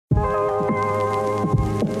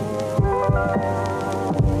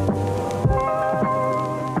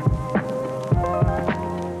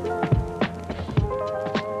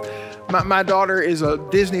My daughter is a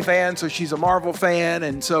Disney fan, so she's a Marvel fan,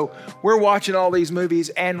 and so we're watching all these movies,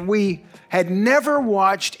 and we had never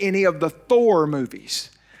watched any of the Thor movies.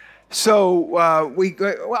 So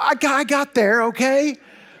I got there, okay?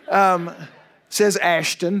 Says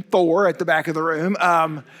Ashton, Thor at the back of the room.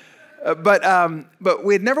 But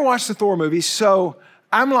we had never watched the Thor movies, so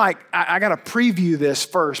I'm like, I got to preview this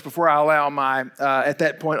first before I allow my, at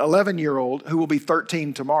that point, 11-year-old, who will be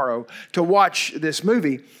 13 tomorrow, to watch this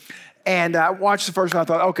movie. And I watched the first one. I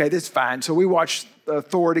thought, okay, this is fine. So we watched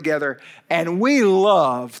Thor together, and we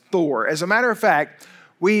love Thor. As a matter of fact,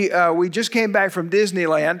 we just came back from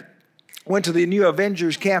Disneyland, went to the new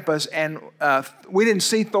Avengers campus, and we didn't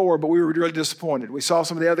see Thor, but we were really disappointed. We saw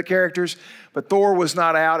some of the other characters, but Thor was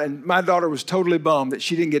not out, and my daughter was totally bummed that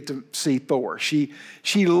she didn't get to see Thor. She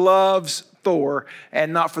loves Thor,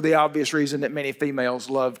 and not for the obvious reason that many females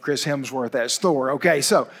love Chris Hemsworth as Thor. Okay,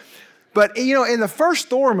 so... But, you know, in the first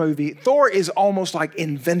Thor movie, Thor is almost like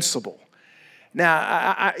invincible.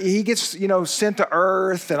 Now, he gets, you know, sent to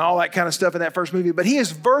Earth and all that kind of stuff in that first movie, but he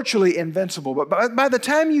is virtually invincible. But by the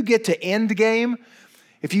time you get to Endgame,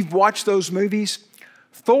 if you've watched those movies,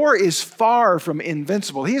 Thor is far from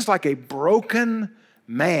invincible. He is like a broken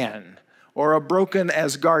man or a broken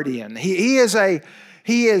Asgardian.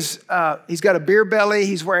 He's got a beer belly.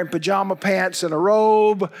 He's wearing pajama pants and a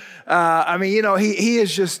robe. He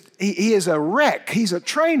is a wreck. He's a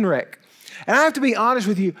train wreck. And I have to be honest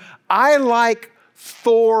with you, I like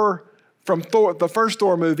Thor from the first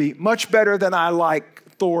Thor movie much better than I like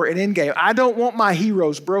Thor in Endgame. I don't want my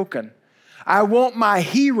heroes broken. I want my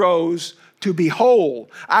heroes to be whole.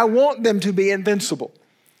 I want them to be invincible,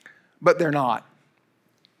 but they're not.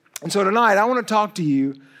 And so tonight I want to talk to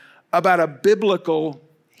you about a biblical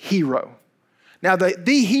hero. Now,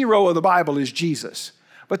 the hero of the Bible is Jesus.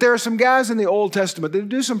 But there are some guys in the Old Testament that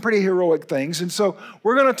do some pretty heroic things. And so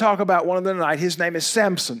we're going to talk about one of them tonight. His name is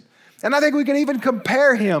Samson. And I think we can even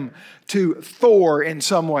compare him to Thor in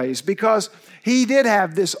some ways because he did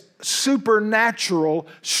have this supernatural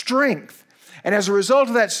strength. And as a result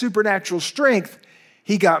of that supernatural strength,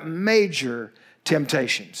 he got major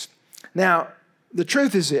temptations. Now, the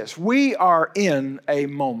truth is this, we are in a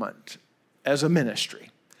moment as a ministry.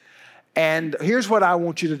 And here's what I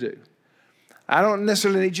want you to do. I don't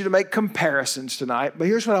necessarily need you to make comparisons tonight, but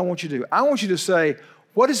here's what I want you to do. I want you to say,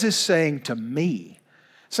 what is this saying to me?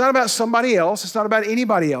 It's not about somebody else. It's not about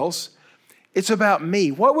anybody else. It's about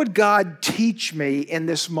me. What would God teach me in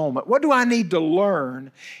this moment? What do I need to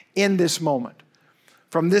learn in this moment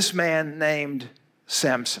from this man named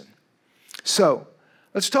Samson? So,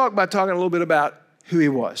 let's talk by talking a little bit about who he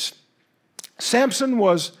was. Samson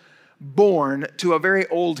was born to a very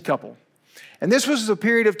old couple. And this was a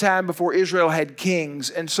period of time before Israel had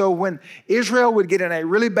kings. And so when Israel would get in a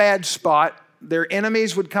really bad spot, their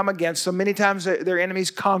enemies would come against them. Many times their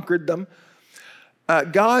enemies conquered them.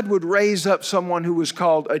 God would raise up someone who was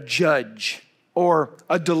called a judge or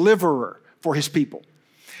a deliverer for his people.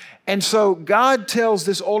 And so God tells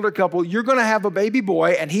this older couple, you're going to have a baby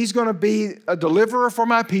boy, and he's going to be a deliverer for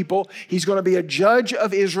my people. He's going to be a judge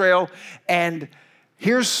of Israel. And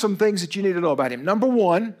here's some things that you need to know about him. Number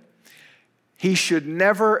one, he should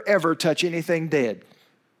never, ever touch anything dead.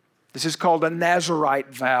 This is called a Nazirite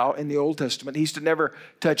vow in the Old Testament. He's to never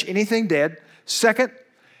touch anything dead. Second,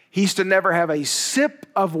 he's to never have a sip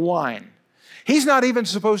of wine. He's not even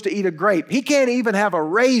supposed to eat a grape. He can't even have a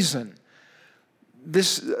raisin.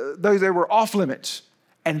 They were off limits.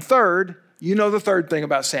 And third, you know the third thing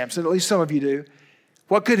about Samson, at least some of you do.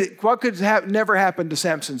 What could never happen to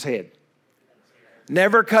Samson's head?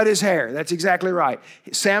 Never cut his hair. That's exactly right.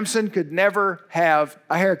 Samson could never have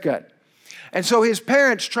a haircut. And so his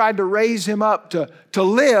parents tried to raise him up to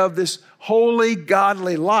live this holy,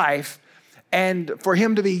 godly life and for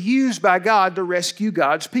him to be used by God to rescue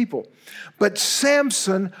God's people. But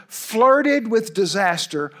Samson flirted with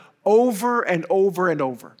disaster over and over and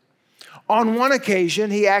over. On one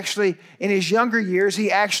occasion, in his younger years,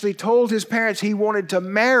 he actually told his parents he wanted to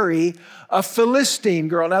marry a Philistine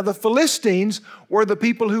girl. Now, the Philistines were the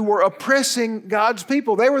people who were oppressing God's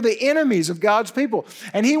people. They were the enemies of God's people.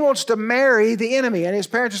 And he wants to marry the enemy. And his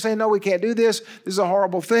parents are saying, no, we can't do this. This is a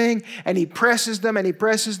horrible thing. And he presses them and he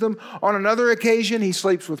presses them. On another occasion, he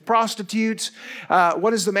sleeps with prostitutes.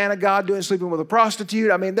 What is the man of God doing sleeping with a prostitute?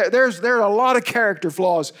 I mean, there are a lot of character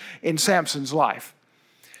flaws in Samson's life.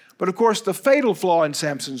 But of course, the fatal flaw in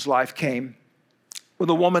Samson's life came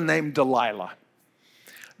with a woman named Delilah.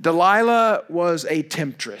 Delilah was a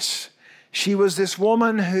temptress. She was this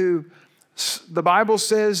woman who the Bible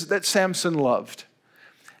says that Samson loved.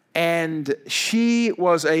 And she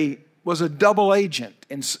was a double agent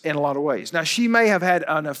in a lot of ways. Now, she may have had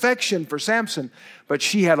an affection for Samson, but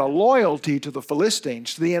she had a loyalty to the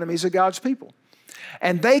Philistines, to the enemies of God's people.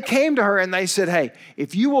 And they came to her and they said, hey,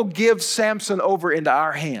 if you will give Samson over into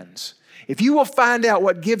our hands, if you will find out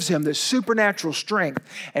what gives him this supernatural strength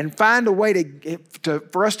and find a way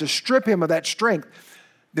for us to strip him of that strength,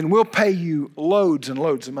 then we'll pay you loads and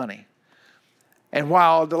loads of money. And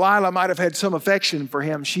while Delilah might have had some affection for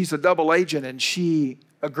him, she's a double agent and she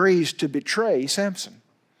agrees to betray Samson.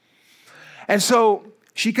 And so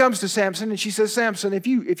she comes to Samson and she says, Samson, if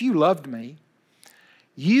you loved me,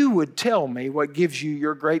 you would tell me what gives you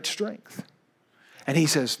your great strength. And he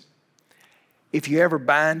says, if you ever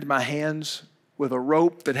bind my hands with a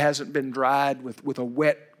rope that hasn't been dried with a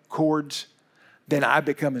wet cords, then I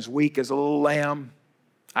become as weak as a little lamb.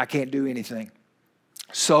 I can't do anything.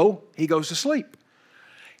 So he goes to sleep.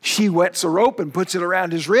 She wets a rope and puts it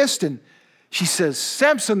around his wrist, and she says,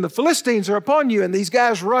 Samson, the Philistines are upon you. And these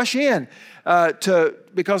guys rush in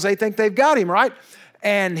because they think they've got him, right?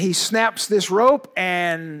 And he snaps this rope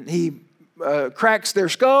and he cracks their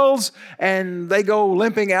skulls and they go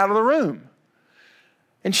limping out of the room.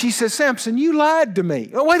 And she says, Samson, you lied to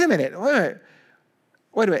me. Oh, wait a minute.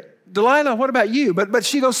 Delilah, what about you? But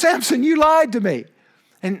she goes, Samson, you lied to me.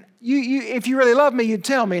 And you, if you really love me, you'd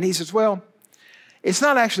tell me. And he says, well, it's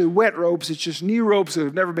not actually wet ropes. It's just new ropes that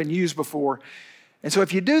have never been used before. And so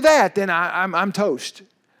if you do that, then I'm toast.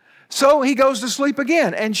 So he goes to sleep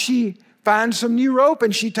again. And she finds some new rope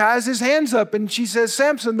and she ties his hands up. And she says,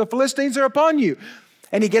 Samson, the Philistines are upon you.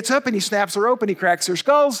 And he gets up and he snaps the rope and he cracks their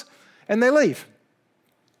skulls and they leave.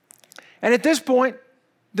 And at this point,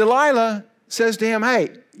 Delilah says to him, hey,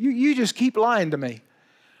 you just keep lying to me.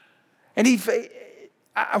 And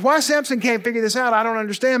why Samson can't figure this out, I don't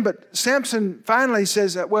understand. But Samson finally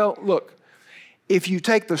says that, well, look, if you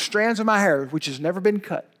take the strands of my hair, which has never been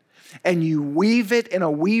cut, and you weave it in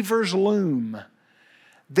a weaver's loom,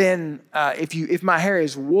 then if my hair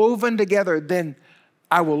is woven together, then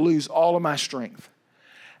I will lose all of my strength.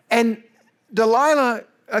 And Delilah,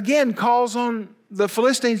 again, calls on the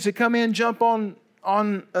Philistines to come in, jump on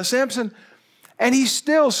Samson, and he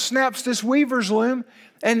still snaps this weaver's loom,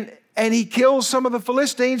 and he kills some of the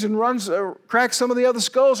Philistines and cracks some of the other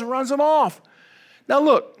skulls and runs them off. Now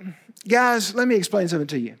look, guys, let me explain something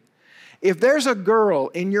to you. If there's a girl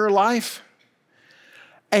in your life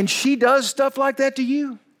and she does stuff like that to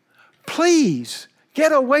you, please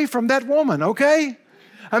get away from that woman, okay?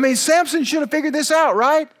 I mean, Samson should have figured this out,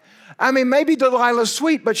 right? I mean, maybe Delilah's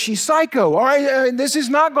sweet, but she's psycho, all right? I mean, this is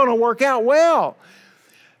not going to work out well.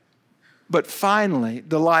 But finally,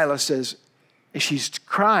 Delilah says, she's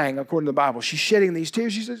crying, according to the Bible. She's shedding these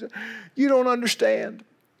tears. She says, you don't understand.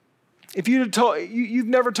 If you've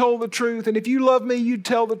never told the truth, and if you love me, you'd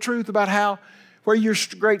tell the truth about where your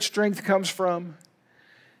great strength comes from.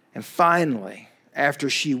 And finally, after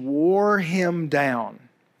she wore him down,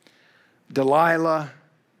 Delilah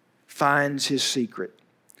finds his secret.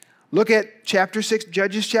 Look at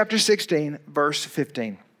Judges chapter 16, verse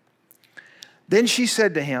 15. Then she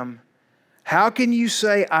said to him, how can you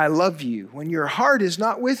say I love you when your heart is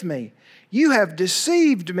not with me? You have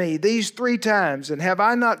deceived me these 3 times and have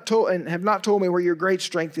not told me where your great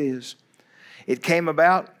strength is. It came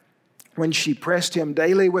about when she pressed him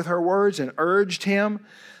daily with her words and urged him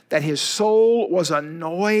that his soul was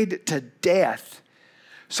annoyed to death.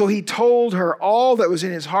 So he told her all that was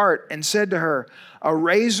in his heart and said to her, a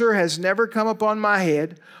razor has never come upon my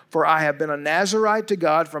head, for I have been a Nazirite to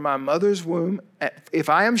God from my mother's womb. If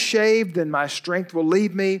I am shaved, then my strength will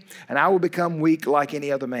leave me, and I will become weak like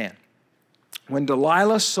any other man. When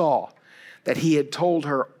Delilah saw that he had told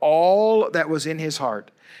her all that was in his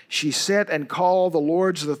heart, she sent and called the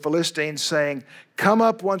lords of the Philistines, saying, come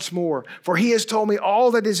up once more, for he has told me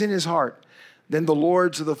all that is in his heart. Then the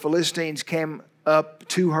lords of the Philistines came up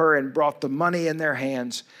to her and brought the money in their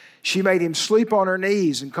hands. She made him sleep on her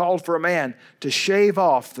knees and called for a man to shave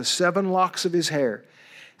off the 7 locks of his hair.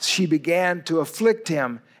 She began to afflict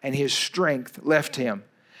him, and his strength left him.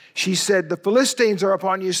 She said, the Philistines are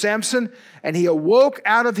upon you, Samson. And he awoke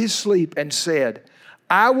out of his sleep and said,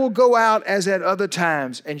 I will go out as at other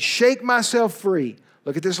times and shake myself free.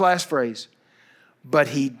 Look at this last phrase. But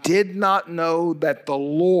he did not know that the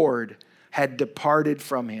Lord had departed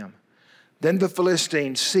from him. Then the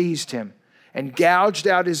Philistines seized him and gouged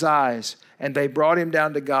out his eyes, and they brought him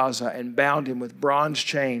down to Gaza and bound him with bronze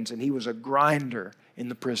chains, and he was a grinder in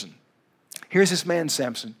the prison. Here's this man,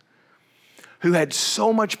 Samson, who had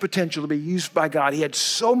so much potential to be used by God. He had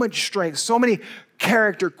so much strength, so many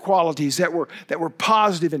character qualities that were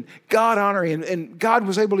positive and God-honoring, and God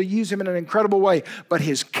was able to use him in an incredible way, but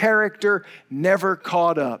his character never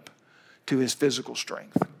caught up to his physical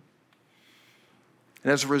strength.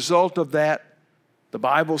 And as a result of that, the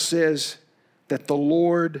Bible says that the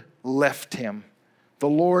Lord left him. The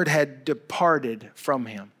Lord had departed from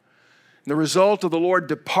him. And the result of the Lord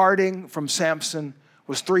departing from Samson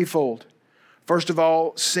was threefold. First of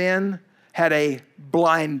all, sin had a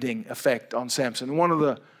blinding effect on Samson. One of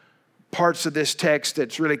the parts of this text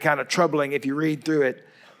that's really kind of troubling if you read through it,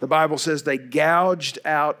 the Bible says they gouged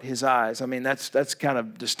out his eyes. I mean, that's kind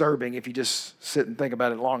of disturbing if you just sit and think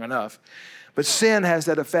about it long enough. But sin has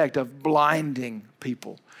that effect of blinding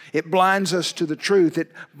people. It blinds us to the truth.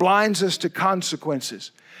 It blinds us to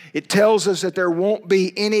consequences. It tells us that there won't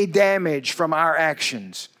be any damage from our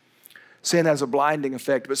actions. Sin has a blinding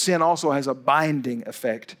effect, but sin also has a binding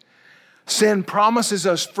effect. Sin promises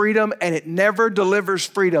us freedom, and it never delivers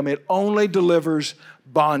freedom. It only delivers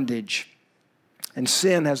bondage. And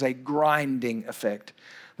sin has a grinding effect.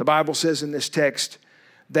 The Bible says in this text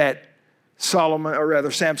that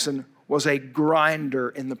Samson was a grinder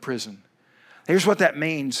in the prison. Here's what that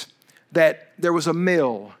means, that there was a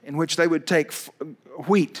mill in which they would take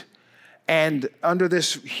wheat, and under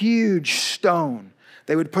this huge stone,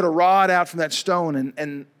 they would put a rod out from that stone,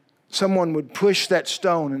 and someone would push that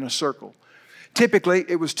stone in a circle. Typically,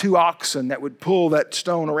 it was 2 oxen that would pull that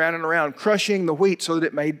stone around and around, crushing the wheat so that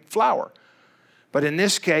it made flour. But in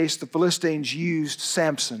this case, the Philistines used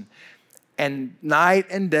Samson. And night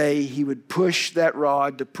and day, he would push that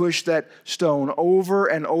rod to push that stone over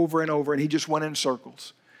and over and over, and he just went in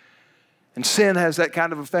circles. And sin has that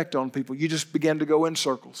kind of effect on people. You just begin to go in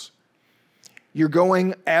circles. You're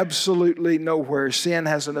going absolutely nowhere. Sin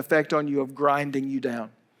has an effect on you of grinding you down.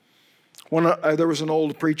 There was an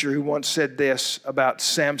old preacher who once said this about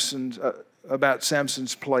Samson's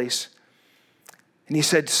place. And he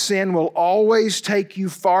said, sin will always take you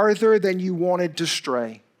farther than you wanted to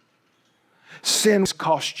stray. Sin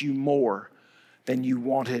cost you more than you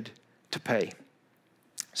wanted to pay.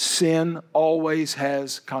 Sin always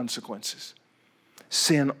has consequences.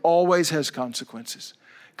 Sin always has consequences.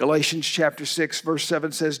 Galatians chapter 6, verse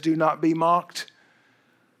 7 says, do not be mocked,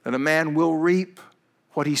 that a man will reap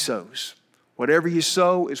what he sows. Whatever you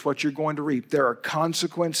sow is what you're going to reap. There are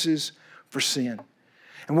consequences for sin.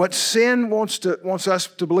 And what sin wants us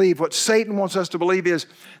to believe, what Satan wants us to believe is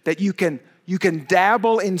that you can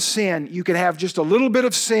dabble in sin. You can have just a little bit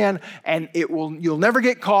of sin and you'll never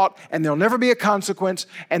get caught, and there'll never be a consequence,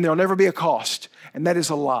 and there'll never be a cost. And that is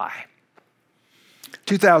a lie.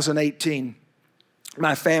 2018,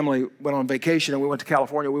 my family went on vacation and we went to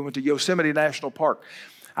California. We went to Yosemite National Park.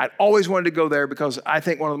 I'd always wanted to go there because I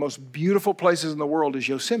think one of the most beautiful places in the world is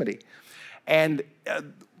Yosemite. And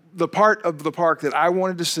the part of the park that I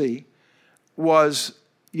wanted to see was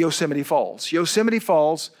Yosemite Falls. Yosemite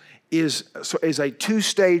Falls is a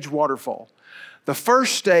 2-stage waterfall. The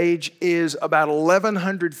first stage is about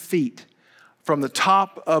 1,100 feet from the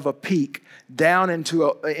top of a peak down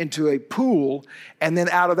into a pool, and then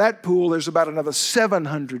out of that pool there's about another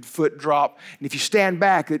 700-foot drop. And if you stand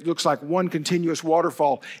back, it looks like one continuous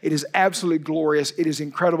waterfall. It is absolutely glorious. It is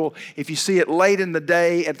incredible. If you see it late in the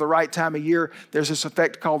day at the right time of year, there's this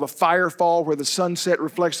effect called the firefall where the sunset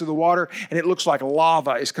reflects through the water, and it looks like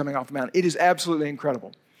lava is coming off the mountain. It is absolutely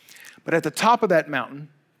incredible. But at the top of that mountain,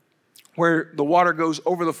 where the water goes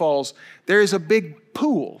over the falls, there is a big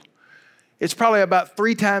pool. It's probably about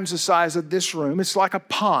 3 times the size of this room. It's like a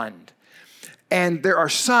pond. And there are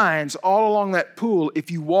signs all along that pool if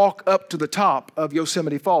you walk up to the top of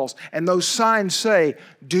Yosemite Falls. And those signs say,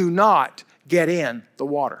 do not get in the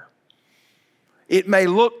water. It may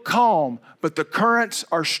look calm, but the currents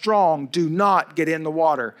are strong. Do not get in the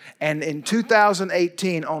water. And in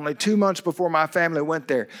 2018, only 2 months before my family went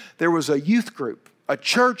there, there was a youth group, a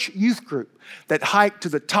church youth group that hiked to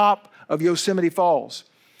the top of Yosemite Falls.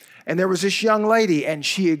 And there was this young lady, and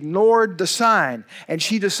she ignored the sign, and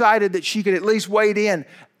she decided that she could at least wade in,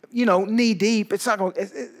 knee deep.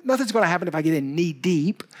 Nothing's going to happen if I get in knee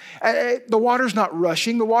deep. The water's not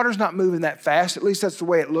rushing. The water's not moving that fast. At least that's the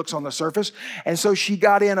way it looks on the surface. And so she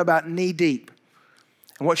got in about knee deep.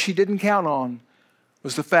 And what she didn't count on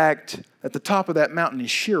was the fact that the top of that mountain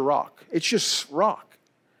is sheer rock. It's just rock.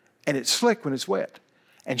 And it's slick when it's wet.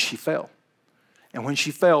 And she fell. And when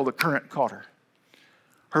she fell, the current caught her.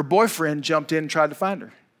 Her boyfriend jumped in and tried to find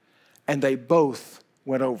her. And they both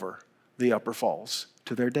went over the upper falls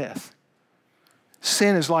to their death.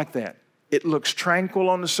 Sin is like that. It looks tranquil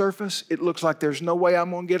on the surface. It looks like there's no way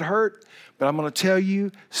I'm going to get hurt. But I'm going to tell you,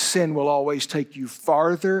 sin will always take you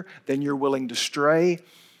farther than you're willing to stray.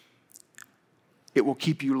 It will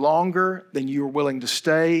keep you longer than you are willing to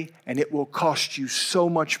stay, and it will cost you so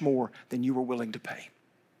much more than you were willing to pay.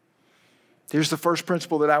 Here's the first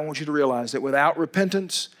principle that I want you to realize, that without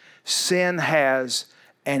repentance, sin has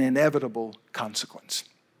an inevitable consequence.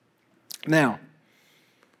 Now,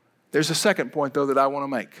 there's a second point, though, that I want to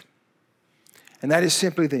make, and that is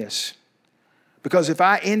simply this. Because if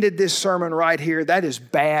I ended this sermon right here, that is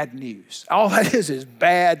bad news. All that is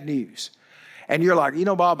bad news. And you're like,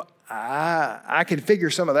 Bob, I can figure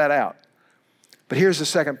some of that out. But here's the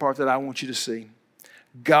second part that I want you to see.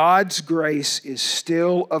 God's grace is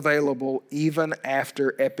still available even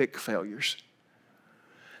after epic failures.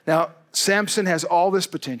 Now, Samson has all this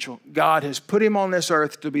potential. God has put him on this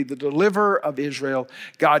earth to be the deliverer of Israel.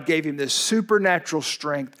 God gave him this supernatural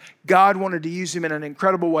strength. God wanted to use him in an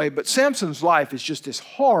incredible way, but Samson's life is just this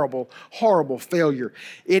horrible, horrible failure.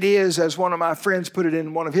 It is, as one of my friends put it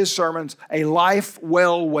in one of his sermons, a life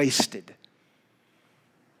well wasted.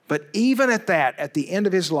 But even at that, at the end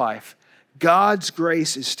of his life, God's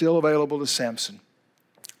grace is still available to Samson.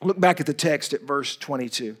 Look back at the text at verse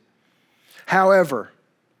 22. However,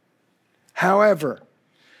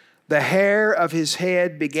 the hair of his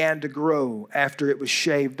head began to grow after it was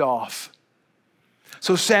shaved off.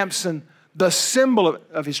 So Samson, the symbol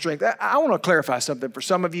of his strength. I want to clarify something for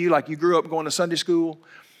some of you, like you grew up going to Sunday school,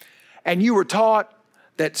 and you were taught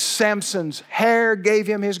that Samson's hair gave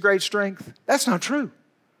him his great strength. That's not true.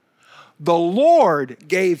 The Lord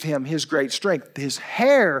gave him his great strength. His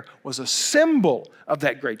hair was a symbol of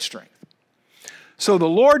that great strength. So the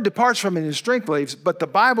Lord departs from him and his strength leaves, but the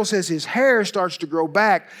Bible says his hair starts to grow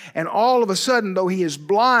back, and all of a sudden, though he is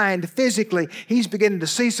blind physically, he's beginning to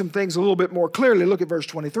see some things a little bit more clearly. Look at verse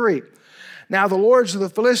 23. Now the lords of the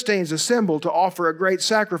Philistines assembled to offer a great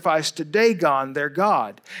sacrifice to Dagon, their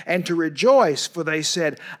god, and to rejoice, for they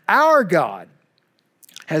said, our God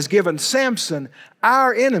has given Samson,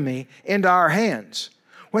 our enemy, into our hands.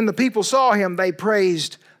 When the people saw him, they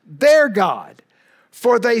praised their God.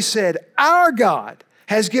 For they said, our God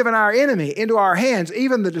has given our enemy into our hands,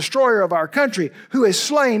 even the destroyer of our country, who has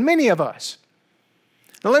slain many of us.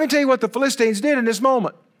 Now let me tell you what the Philistines did in this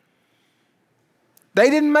moment. They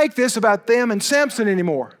didn't make this about them and Samson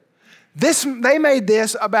anymore. They made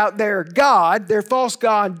this about their God, their false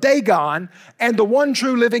god Dagon, and the one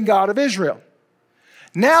true living God of Israel.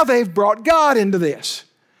 Now they've brought God into this.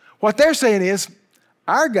 What they're saying is,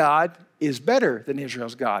 our God is better than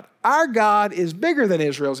Israel's God. Our God is bigger than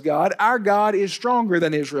Israel's God. Our God is stronger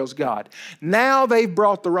than Israel's God. Now they've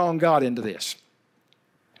brought the wrong God into this.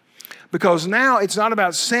 Because now it's not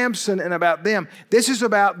about Samson and about them. This is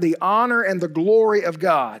about the honor and the glory of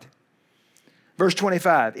God. Verse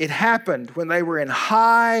 25, it happened when they were in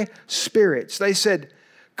high spirits. They said,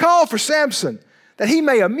 call for Samson that he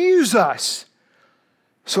may amuse us.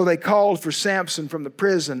 So they called for Samson from the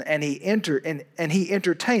prison, and he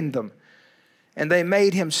entertained them. And they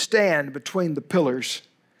made him stand between the pillars.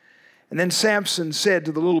 And then Samson said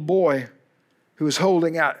to the little boy who was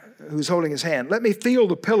holding his hand, let me feel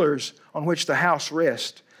the pillars on which the house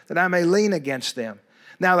rests, that I may lean against them.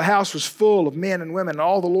 Now the house was full of men and women, and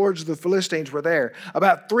all the lords of the Philistines were there.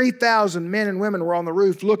 About 3,000 men and women were on the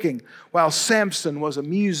roof looking while Samson was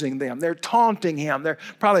amusing them. They're taunting him. They're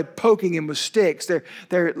probably poking him with sticks. They're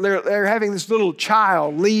having this little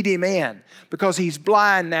child lead him in because he's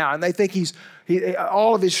blind now, and they think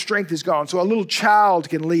all of his strength is gone. So a little child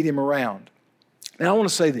can lead him around. And I want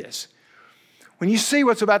to say this. When you see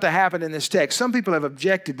what's about to happen in this text, some people have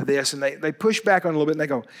objected to this, and they push back on it a little bit, and they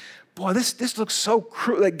go, boy, this looks so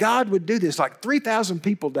cruel that God would do this. Like 3,000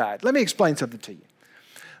 people died. Let me explain something to you.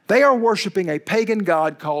 They are worshiping a pagan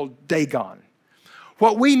god called Dagon.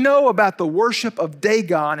 What we know about the worship of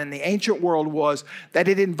Dagon in the ancient world was that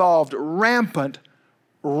it involved rampant,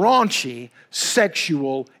 raunchy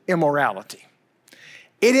sexual immorality.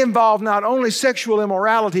 It involved not only sexual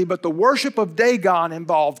immorality, but the worship of Dagon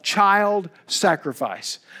involved child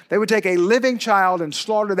sacrifice. They would take a living child and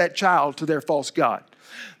slaughter that child to their false god.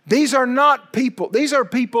 These are not people. These are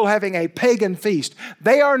people having a pagan feast.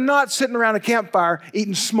 They are not sitting around a campfire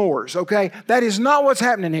eating s'mores, okay? That is not what's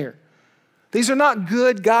happening here. These are not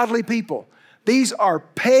good, godly people. These are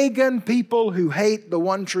pagan people who hate the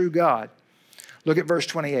one true God. Look at verse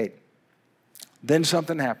 28. Then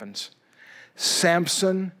something happens.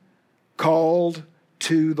 Samson called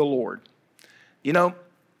to the Lord. You know,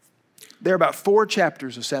 there are about 4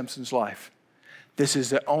 chapters of Samson's life. This is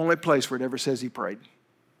the only place where it ever says he prayed.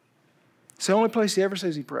 It's the only place he ever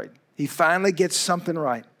says he prayed. He finally gets something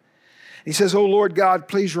right. He says, oh Lord God,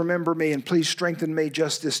 please remember me and please strengthen me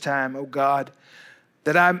just this time, oh God,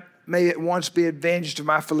 that I may at once be avenged of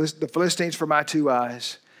the Philistines for my 2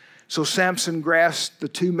 eyes. So Samson grasped the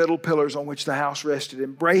two middle pillars on which the house rested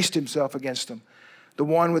and braced himself against them, the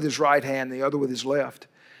one with his right hand, the other with his left.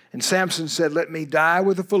 And Samson said, "Let me die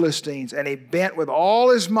with the Philistines." And he bent with all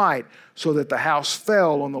his might so that the house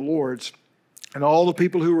fell on the lords and all the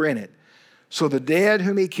people who were in it. So the dead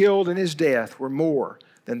whom he killed in his death were more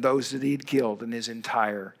than those that he had killed in his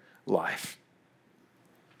entire life.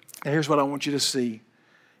 And here's what I want you to see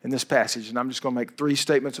in this passage. And I'm just going to make 3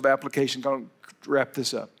 statements of application. I'm going to wrap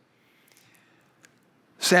this up.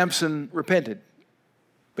 Samson repented,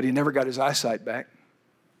 but he never got his eyesight back.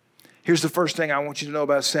 Here's the first thing I want you to know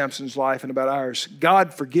about Samson's life and about ours.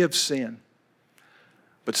 God forgives sin,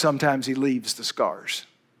 but sometimes he leaves the scars.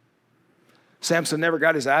 Samson never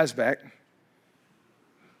got his eyes back.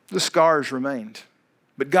 The scars remained,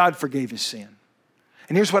 but God forgave his sin.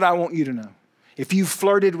 And here's what I want you to know. If you've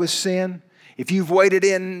flirted with sin, if you've waded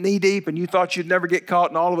in knee deep and you thought you'd never get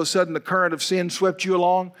caught and all of a sudden the current of sin swept you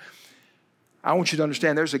along, I want you to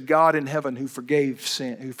understand there's a God in heaven who forgives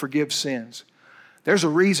sins. There's a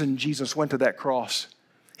reason Jesus went to that cross.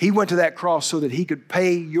 He went to that cross so that he could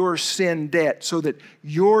pay your sin debt, so that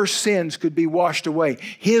your sins could be washed away.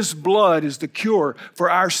 His blood is the cure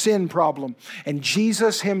for our sin problem. And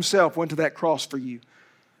Jesus himself went to that cross for you.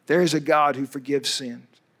 There is a God who forgives sins.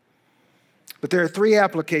 But there are 3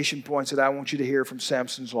 application points that I want you to hear from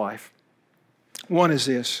Samson's life. One is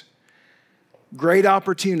this: great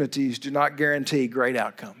opportunities do not guarantee great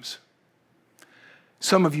outcomes.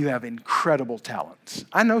 Some of you have incredible talents.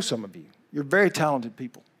 I know some of you. You're very talented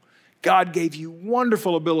people. God gave you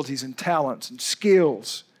wonderful abilities and talents and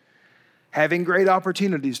skills. Having great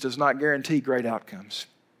opportunities does not guarantee great outcomes.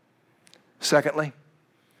 Secondly,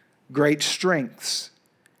 great strengths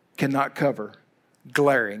cannot cover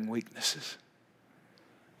glaring weaknesses.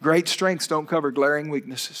 Great strengths don't cover glaring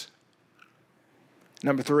weaknesses.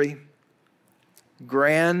 Number 3,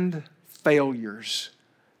 grand failures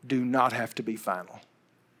do not have to be final.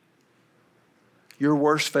 Your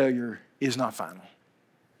worst failure is not final.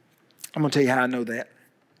 I'm going to tell you how I know that.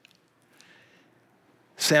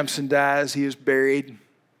 Samson dies. He is buried.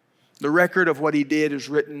 The record of what he did is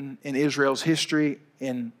written in Israel's history,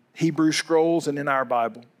 in Hebrew scrolls, and in our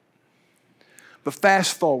Bible. But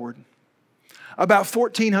fast forward about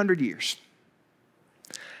 1,400 years,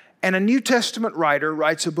 and a New Testament writer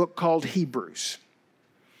writes a book called Hebrews.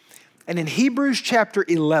 And in Hebrews chapter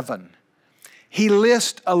 11, he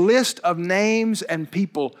lists a list of names and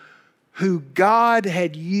people who God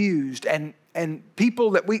had used, and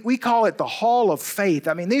people that we call it the hall of faith.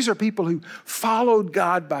 I mean, these are people who followed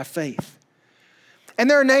God by faith. And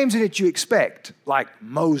there are names in it you expect, like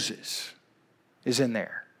Moses is in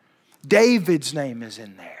there. David's name is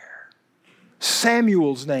in there.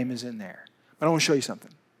 Samuel's name is in there. But I want to show you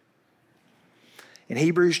something. In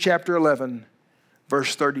Hebrews chapter 11,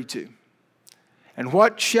 verse 32. And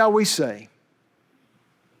what shall we say?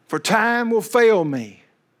 For time will fail me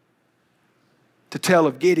to tell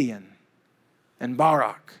of Gideon and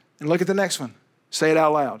Barak. And look at the next one. Say it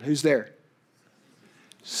out loud. Who's there?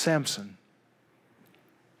 Samson.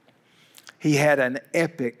 He had an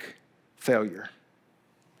epic failure.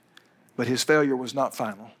 But his failure was not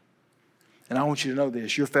final. And I want you to know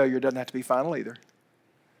this. Your failure doesn't have to be final either.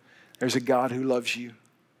 There's a God who loves you.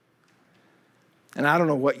 And I don't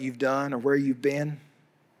know what you've done or where you've been.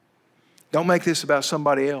 Don't make this about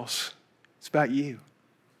somebody else. It's about you.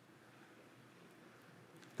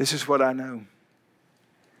 This is what I know.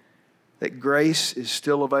 That grace is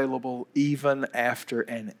still available even after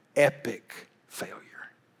an epic failure.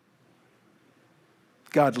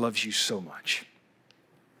 God loves you so much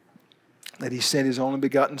that he sent his only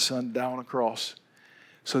begotten Son to die on a cross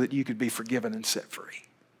so that you could be forgiven and set free.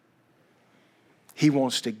 He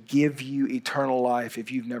wants to give you eternal life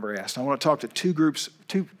if you've never asked. I want to talk to 2 groups,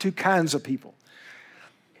 two kinds of people.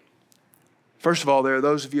 First of all, there are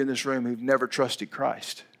those of you in this room who've never trusted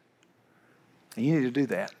Christ. And you need to do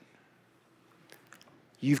that.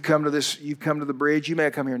 You've come to the bridge. You may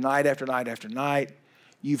have come here night after night after night.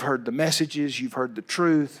 You've heard the messages, you've heard the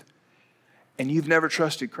truth, and you've never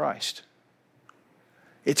trusted Christ.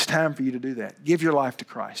 It's time for you to do that. Give your life to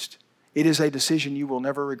Christ. It is a decision you will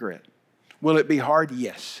never regret. Will it be hard?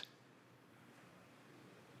 Yes.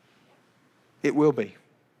 It will be.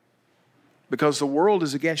 Because the world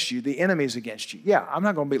is against you. The enemy is against you. Yeah, I'm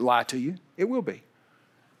not going to lie to you. It will be.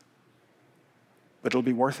 But it'll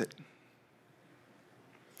be worth it.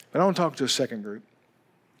 But I want to talk to a second group.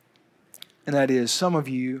 And that is, some of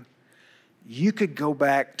you, you could go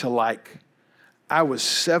back to like, I was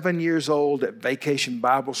 7 years old at Vacation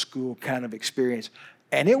Bible School kind of experience.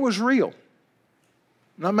 And it was real.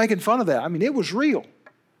 I'm not making fun of that. I mean, it was real.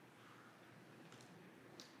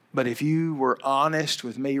 But if you were honest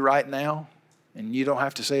with me right now, and you don't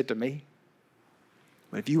have to say it to me,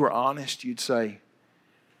 but if you were honest, you'd say,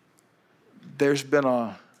 there've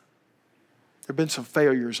been some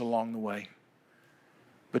failures along the way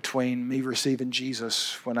between me receiving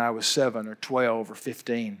Jesus when I was 7 or 12 or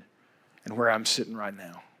 15 and where I'm sitting right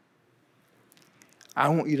now. I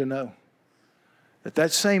want you to know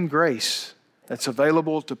that same grace that's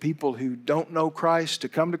available to people who don't know Christ to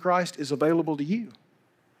come to Christ is available to you.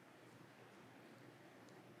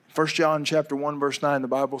 1 John chapter 1, verse 9, the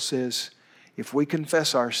Bible says, if we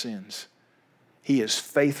confess our sins, He is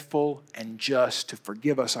faithful and just to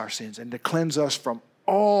forgive us our sins and to cleanse us from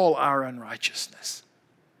all our unrighteousness.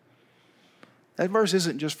 That verse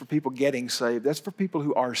isn't just for people getting saved. That's for people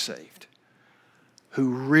who are saved, who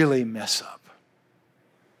really mess up,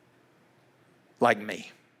 like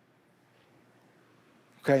me.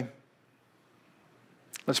 Okay?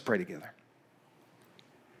 Let's pray together.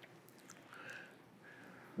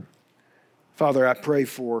 Father, I pray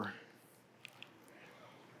for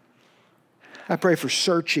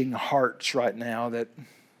searching hearts right now that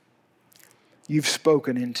you've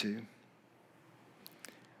spoken into.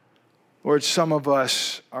 Lord, some of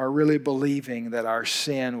us are really believing that our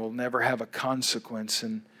sin will never have a consequence,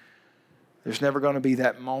 and there's never going to be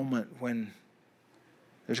that moment when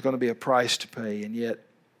there's going to be a price to pay, and yet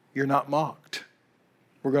you're not mocked.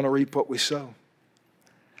 We're going to reap what we sow.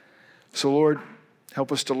 So, Lord,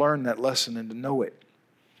 help us to learn that lesson and to know it.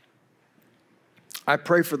 I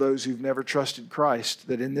pray for those who've never trusted Christ,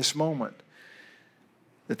 that in this moment,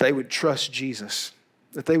 that they would trust Jesus,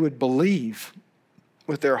 that they would believe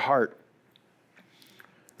with their heart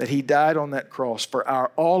that He died on that cross for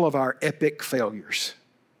all of our epic failures,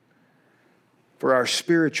 for our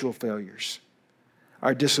spiritual failures,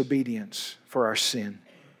 our disobedience, for our sin.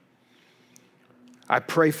 I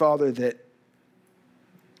pray, Father, that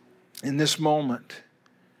in this moment,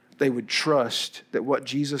 they would trust that what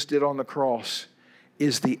Jesus did on the cross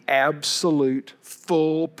is the absolute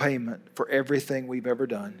full payment for everything we've ever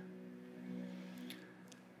done.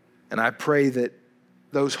 And I pray that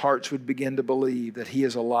those hearts would begin to believe that He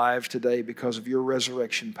is alive today because of your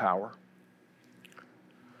resurrection power.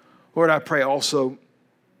 Lord, I pray also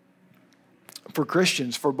for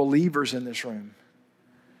Christians, for believers in this room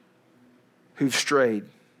who've strayed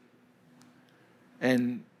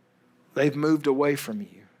and they've moved away from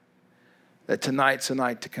you, that tonight's a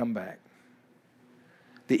night to come back.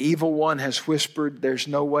 The evil one has whispered, there's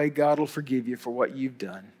no way God will forgive you for what you've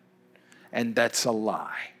done. And that's a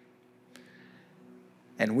lie.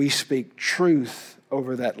 And we speak truth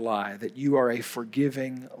over that lie, that you are a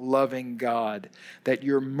forgiving, loving God, that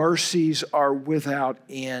your mercies are without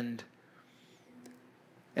end,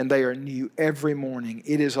 and they are new every morning.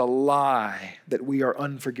 It is a lie that we are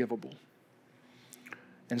unforgivable.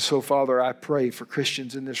 And so, Father, I pray for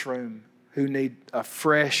Christians in this room who need a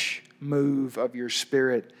fresh move of your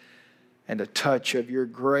Spirit and a touch of your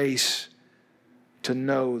grace to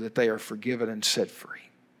know that they are forgiven and set free.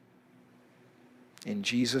 In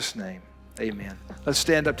Jesus' name, amen. Let's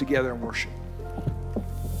stand up together and worship.